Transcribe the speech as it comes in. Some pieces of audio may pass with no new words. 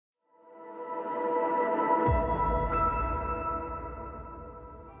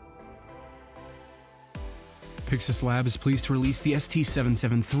Pyxis Lab is pleased to release the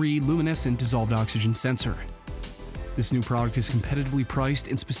ST-773 Luminescent dissolved oxygen sensor. This new product is competitively priced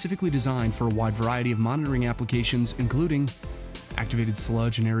and specifically designed for a wide variety of monitoring applications, including activated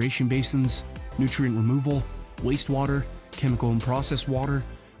sludge and aeration basins, nutrient removal, wastewater, chemical and process water,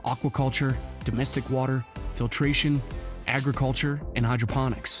 aquaculture, domestic water, filtration, agriculture, and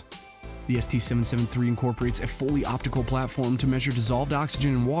hydroponics. The ST-773 incorporates a fully optical platform to measure dissolved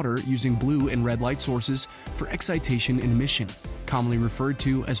oxygen in water using blue and red light sources for excitation and emission, commonly referred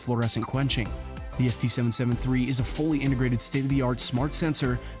to as fluorescent quenching. The ST-773 is a fully integrated state-of-the-art smart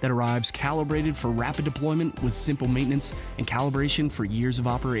sensor that arrives calibrated for rapid deployment with simple maintenance and calibration for years of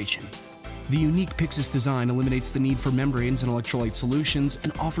operation. The unique Pyxis design eliminates the need for membranes and electrolyte solutions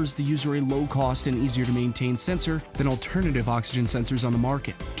and offers the user a low-cost and easier-to-maintain sensor than alternative oxygen sensors on the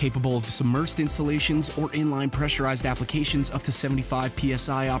market. Capable of submersed installations or inline pressurized applications up to 75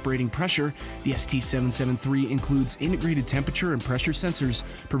 psi operating pressure, the ST-773 includes integrated temperature and pressure sensors,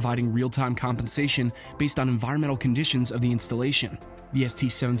 providing real-time compensation based on environmental conditions of the installation. The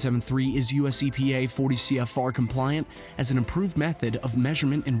ST-773 is US EPA 40 CFR compliant as an improved method of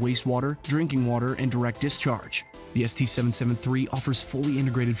measurement in wastewater, drinking water, and direct discharge. The ST-773 offers fully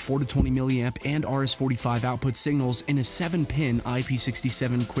integrated 4 to 20 mA and RS-45 output signals in a 7-pin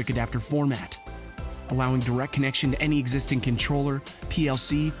IP67 quick adapter format, allowing direct connection to any existing controller,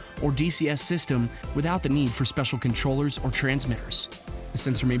 PLC, or DCS system without the need for special controllers or transmitters. The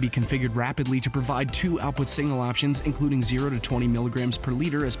sensor may be configured rapidly to provide 2 output signal options, including 0 to 20 mg per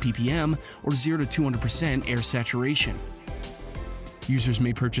liter as ppm or 0 to 200% air saturation. Users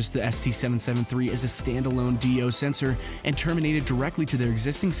may purchase the ST-773 as a standalone DO sensor and terminate it directly to their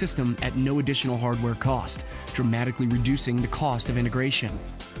existing system at no additional hardware cost, dramatically reducing the cost of integration.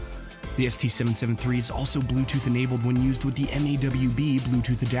 The ST-773 is also Bluetooth enabled when used with the MAWB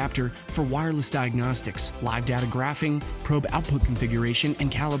Bluetooth adapter for wireless diagnostics, live data graphing, probe output configuration,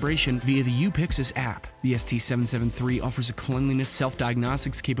 and calibration via the Pyxis app. The ST-773 offers a cleanliness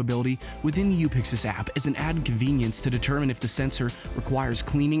self-diagnostics capability within the Pyxis app as an added convenience to determine if the sensor requires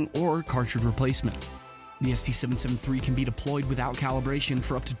cleaning or cartridge replacement. The ST-773 can be deployed without calibration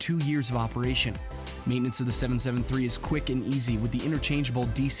for up to 2 years of operation. Maintenance of the 773 is quick and easy with the interchangeable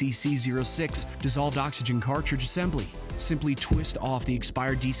DCC06 dissolved oxygen cartridge assembly. Simply twist off the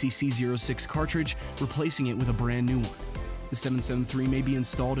expired DCC06 cartridge, replacing it with a brand new one. The 773 may be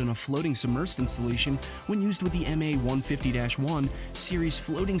installed in a floating submersed installation when used with the MA150-1 series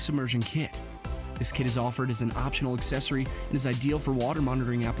floating submersion kit. This kit is offered as an optional accessory and is ideal for water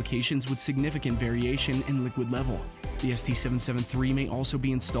monitoring applications with significant variation in liquid level. The ST-773 may also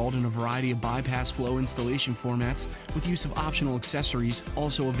be installed in a variety of bypass flow installation formats with use of optional accessories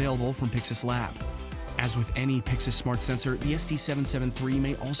also available from Pyxis Lab. As with any Pyxis smart sensor, the ST-773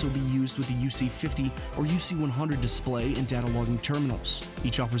 may also be used with the UC50 or UC100 display and data logging terminals.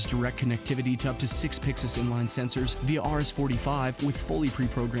 Each offers direct connectivity to up to 6 Pyxis inline sensors via RS-45 with fully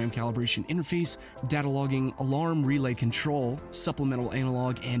pre-programmed calibration interface, data logging, alarm relay control, supplemental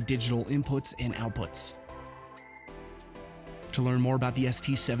analog and digital inputs and outputs. To learn more about the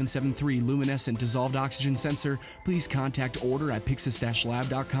ST-773 Luminescent dissolved oxygen sensor, please contact order at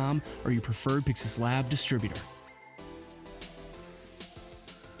pyxis-lab.com or your preferred Pyxis Lab distributor.